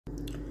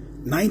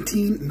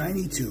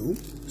1992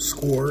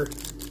 Score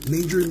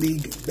Major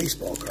League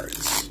Baseball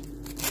cards.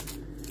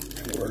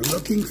 And we're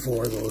looking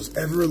for those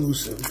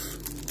ever-elusive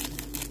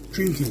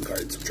Dream Team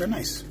cards, which are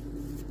nice.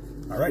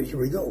 Alright, here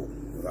we go.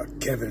 We got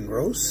Kevin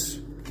Gross,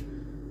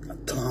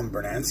 got Tom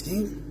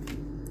Bernansky,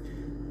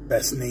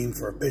 best name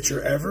for a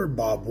pitcher ever,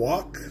 Bob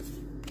Walk,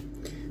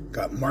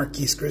 got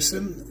Marquis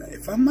Grissom.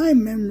 If my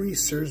memory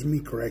serves me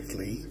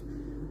correctly,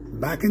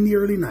 back in the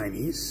early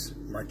 90s,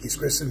 Marquis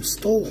Grissom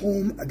stole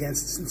home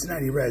against the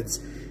Cincinnati Reds,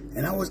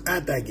 and I was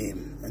at that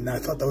game, and I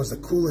thought that was the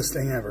coolest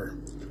thing ever.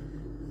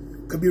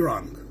 Could be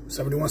wrong.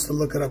 Somebody wants to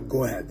look it up,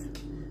 go ahead.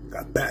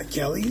 Got Pat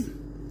Kelly,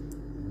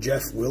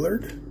 Jeff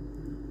Willard,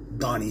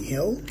 Donnie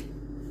Hill,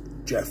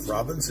 Jeff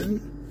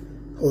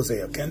Robinson, Jose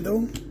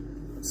Oquendo,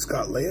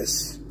 Scott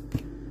Leyes,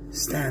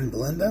 Stan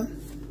Belinda,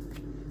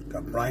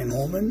 got Brian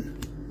Holman,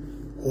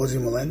 Jose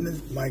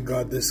Melendez. My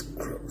God, this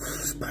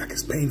back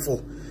is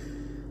painful.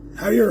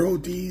 Javier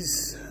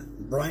Ortiz,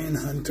 Brian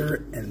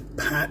Hunter, and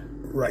Pat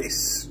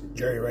Rice,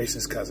 Jerry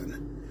Rice's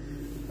cousin.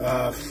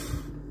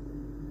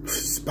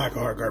 It's a pack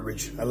of hard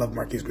garbage. I love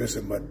Marquis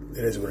Grissom, but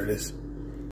it is what it is.